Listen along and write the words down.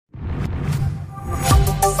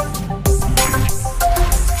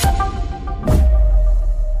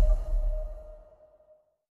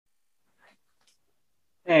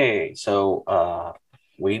Hey,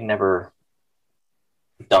 we've never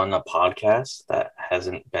done a podcast that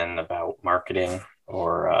hasn't been about marketing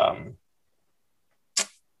or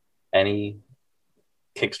any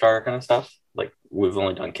Kickstarter kind of stuff. Like we've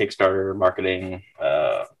only done Kickstarter, marketing,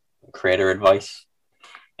 creator advice,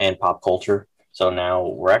 and pop culture. So now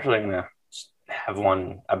we're actually gonna have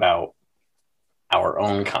one about our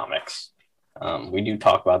own comics. We do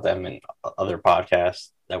talk about them in other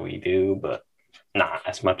podcasts that we do, but not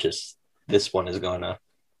as much as this one is gonna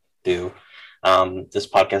do. This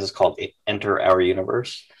podcast is called Enter Our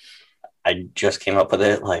Universe. I just came up with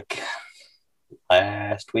it like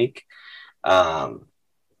last week. Um,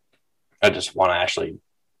 I just want to actually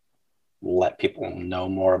let people know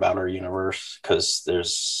more about our universe because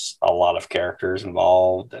there's a lot of characters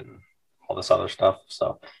involved and all this other stuff.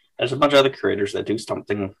 So there's a bunch of other creators that do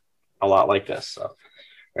something a lot like this. So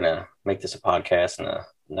we're gonna make this a podcast and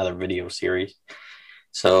another video series.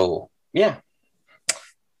 So yeah,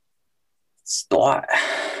 it's a lot.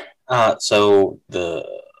 So the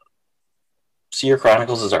Seer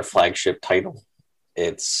Chronicles is our flagship title.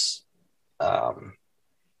 It's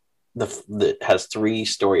it has three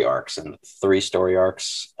story arcs, and three story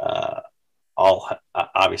arcs all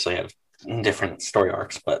obviously have different story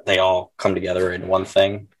arcs, but they all come together in one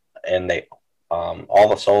thing, and they all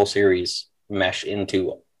the Soul series mesh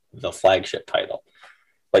into the flagship title.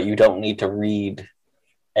 But you don't need to read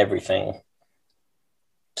everything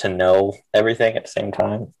to know everything at the same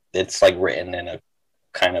time. It's like written in a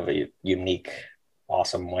kind of a unique,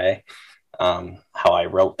 awesome way. How I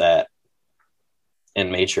wrote that and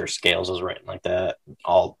made sure Scales was written like that.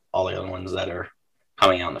 All the other ones that are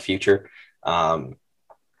coming out in the future. You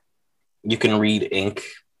can read Ink,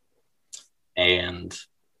 and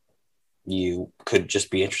you could just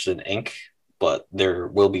be interested in Ink, but there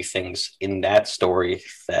will be things in that story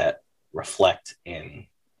that reflect in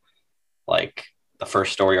like the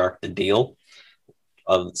first story arc, The Deal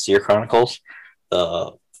of the Seer Chronicles.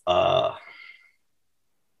 The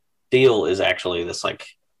Deal is actually this like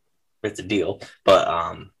it's a deal, but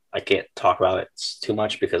I can't talk about it too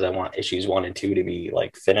much because I want issues 1 and 2 to be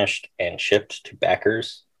like finished and shipped to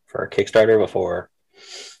backers for a Kickstarter before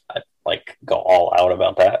I like go all out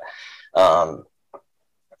about that. Um,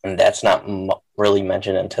 and that's not really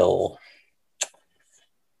mentioned until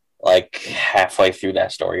like halfway through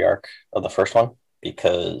that story arc of the first one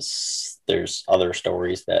because there's other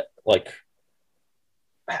stories that like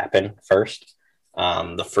happen first.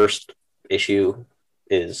 The first issue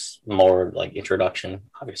is more like introduction,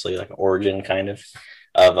 obviously like origin kind of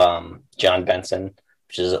John Benson,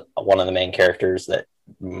 which is one of the main characters that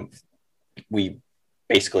we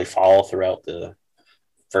basically follow throughout the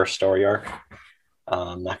first story arc.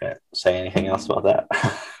 I'm not gonna say anything else about that,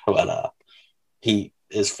 but he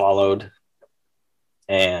is followed,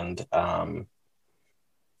 and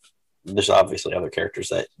there's obviously other characters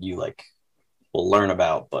that you like will learn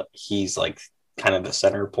about, but he's like kind of the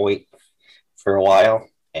center point for a while,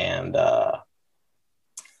 and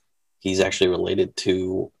he's actually related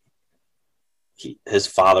to his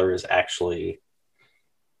father is actually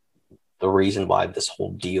the reason why this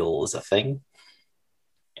whole deal is a thing,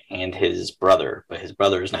 and his brother, but his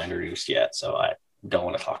brother is not introduced yet, so I don't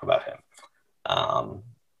want to talk about him.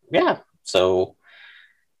 Yeah, so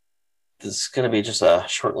this is going to be just a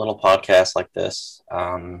short little podcast like this.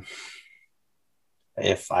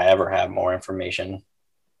 If I ever have more information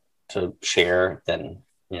to share, then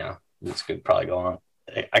this could probably go on.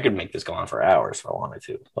 I could make this go on for hours if I wanted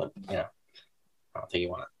to, but I don't think you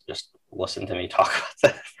want to just listen to me talk about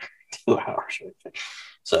that for 2 hours.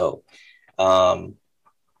 So,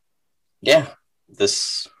 yeah,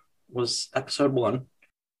 this was episode 1.